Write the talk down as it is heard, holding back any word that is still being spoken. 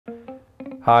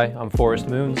Hi, I'm Forrest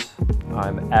Moons.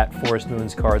 I'm at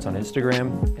LaytonSportsCards on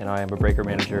Instagram, and I am a breaker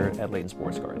manager at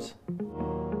LaytonSportsCards.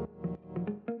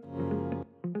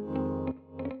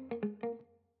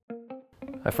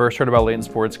 I first heard about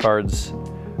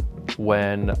LaytonSportsCards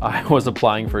when I was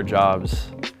applying for jobs,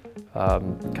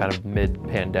 kind of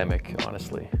mid-pandemic,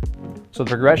 honestly. So the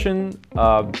progression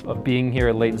of being here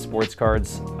at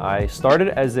LaytonSportsCards, I started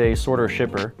as a sorter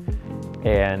shipper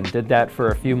and did that for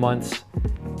a few months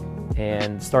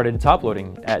and started top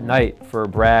loading at night for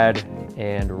Brad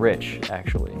and Rich,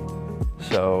 actually.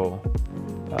 So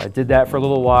I did that for a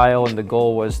little while, and the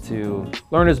goal was to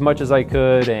learn as much as I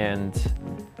could and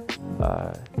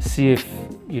see if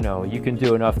you can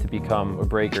do enough to become a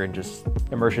breaker and just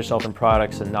immerse yourself in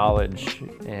products and knowledge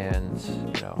and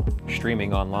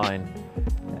streaming online.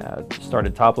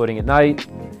 Started top loading at night,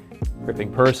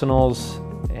 ripping personals,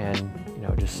 and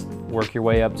just work your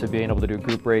way up to being able to do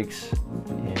group breaks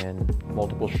and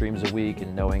multiple streams a week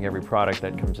and knowing every product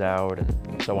that comes out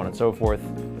and so on and so forth.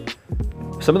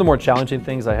 Some of the more challenging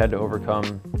things I had to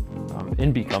overcome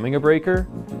in becoming a breaker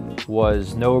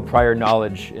was no prior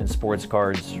knowledge in sports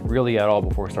cards really at all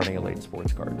before starting at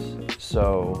LaytonSportsCards.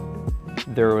 So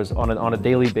there was on a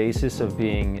daily basis of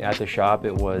being at the shop,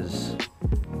 it was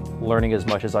learning as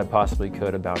much as I possibly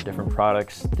could about different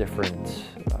products, different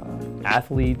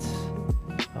athletes,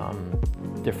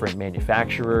 different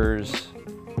manufacturers,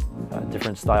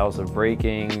 different styles of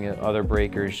breaking, other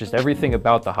breakers, just everything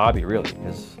about the hobby, really,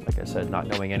 because like I said, not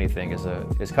knowing anything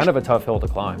is kind of a tough hill to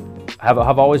climb.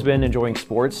 I've always been enjoying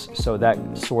sports, so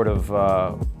that sort of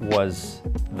was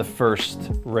the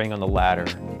first ring on the ladder,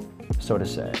 so to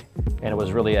say. And it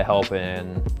was really a help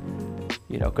in,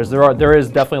 because there is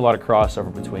definitely a lot of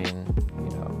crossover between,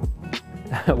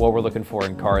 what we're looking for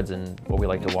in cards and what we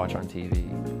like to watch on TV,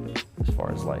 as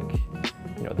far as like,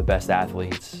 the best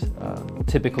athletes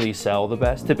typically sell the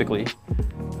best, typically.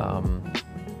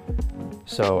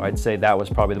 So I'd say that was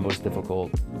probably the most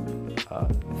difficult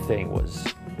thing, was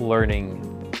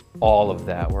learning all of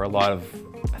that, where I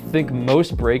think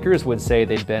most breakers would say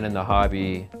they'd been in the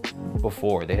hobby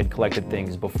before. They had collected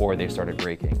things before they started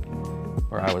breaking.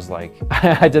 Where I was like,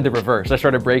 I did the reverse. I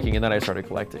started breaking and then I started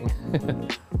collecting.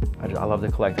 I love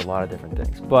to collect a lot of different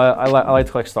things, but I like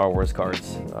to collect Star Wars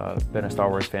cards. Been a Star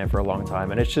Wars fan for a long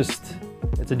time, and it's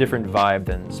a different vibe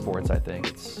than sports, I think.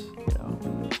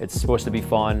 It's supposed to be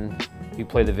fun. You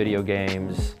play the video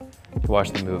games, you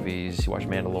watch the movies, you watch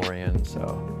Mandalorian,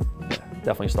 so yeah,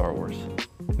 definitely Star Wars.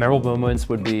 Memorable moments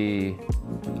would be,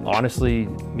 honestly,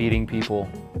 meeting people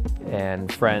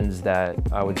and friends that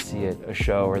I would see at a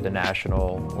show or the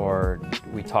National, or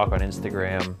we talk on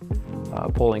Instagram,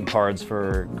 pulling cards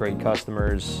for great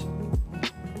customers,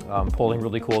 pulling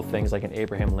really cool things like an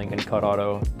Abraham Lincoln cut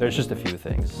auto. There's just a few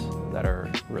things that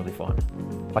are really fun.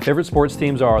 My favorite sports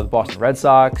teams are the Boston Red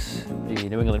Sox, the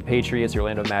New England Patriots, the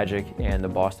Orlando Magic, and the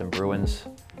Boston Bruins.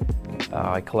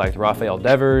 I collect Rafael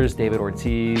Devers, David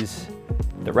Ortiz.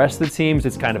 The rest of the teams,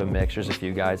 it's kind of a mix. There's a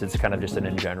few guys. It's kind of just an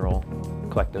in general,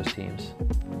 collect those teams.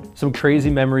 Some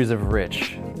crazy memories of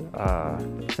Rich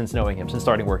since knowing him, since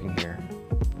starting working here.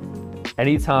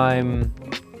 Anytime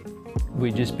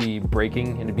we'd just be breaking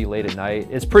and it'd be late at night.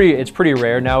 It's pretty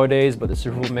rare nowadays, but the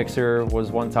Super Bowl mixer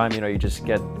was one time, you just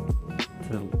get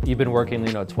you've been working,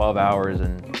 12 hours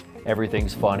and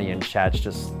everything's funny and chat's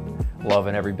just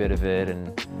loving every bit of it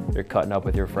and you're cutting up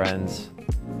with your friends.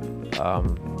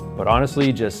 But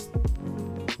honestly, just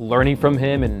learning from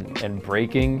him and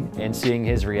breaking and seeing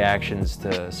his reactions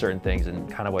to certain things and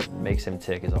kind of what makes him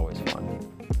tick is always fun.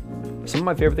 Some of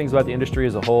my favorite things about the industry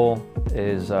as a whole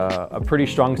is a pretty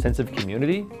strong sense of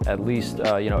community, at least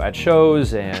at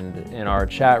shows and in our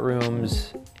chat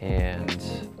rooms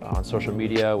and on social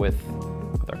media with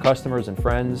our customers and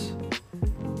friends.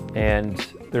 And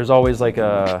there's always like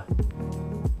a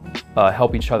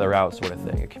help each other out sort of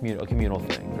thing, a communal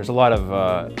thing. There's a lot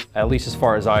of, at least as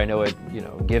far as I know it,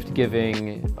 gift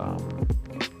giving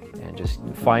and just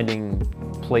finding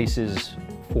places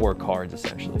for cards,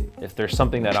 essentially. If there's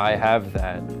something that I have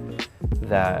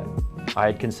that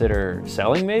I'd consider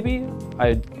selling, maybe,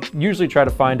 I'd usually try to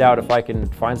find out if I can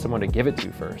find someone to give it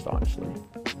to first, honestly.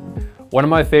 One of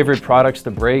my favorite products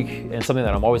to break, and something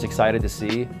that I'm always excited to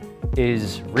see,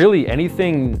 is really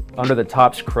anything under the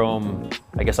Topps Chrome,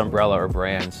 I guess, umbrella or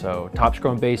brand. So Topps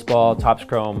Chrome Baseball, Topps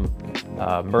Chrome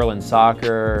Merlin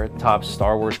Soccer, Topps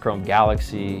Star Wars Chrome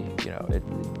Galaxy,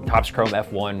 Topps Chrome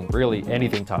F1, really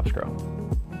anything Topps Chrome.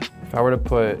 If I were to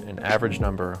put an average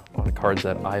number on cards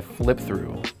that I flip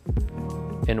through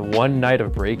in one night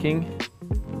of breaking,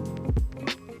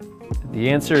 the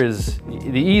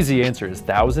easy answer is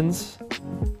thousands,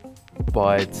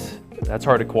 but that's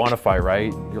hard to quantify,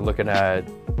 right? You're looking at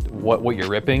what you're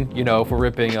ripping. You know, if we're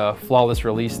ripping a flawless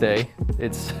release day,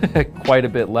 it's quite a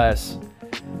bit less.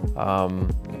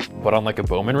 But on like a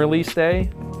Bowman release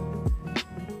day,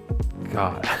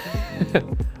 God,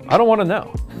 I don't want to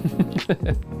know.